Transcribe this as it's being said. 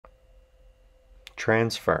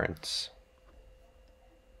Transference.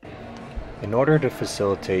 In order to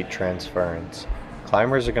facilitate transference,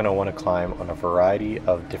 climbers are going to want to climb on a variety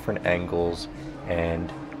of different angles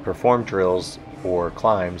and perform drills or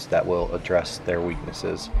climbs that will address their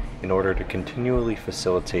weaknesses in order to continually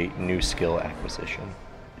facilitate new skill acquisition.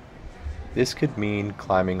 This could mean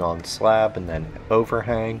climbing on slab and then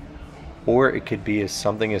overhang, or it could be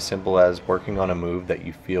something as simple as working on a move that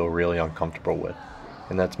you feel really uncomfortable with,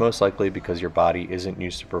 and that's most likely because your body isn't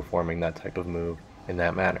used to performing that type of move in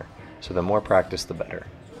that manner, so the more practice the better.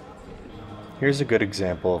 Here's a good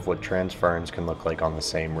example of what transference can look like on the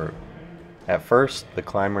same route. At first, the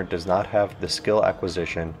climber does not have the skill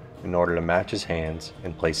acquisition in order to match his hands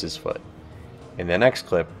and place his foot. In the next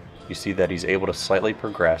clip, you see that he's able to slightly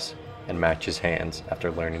progress and match his hands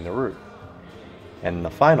after learning the route. And in the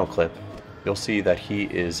final clip, you'll see that he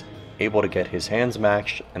is able to get his hands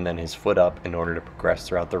matched and then his foot up in order to progress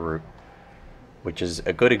throughout the route, which is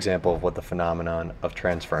a good example of what the phenomenon of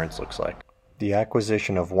transference looks like. The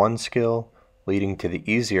acquisition of one skill leading to the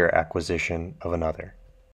easier acquisition of another.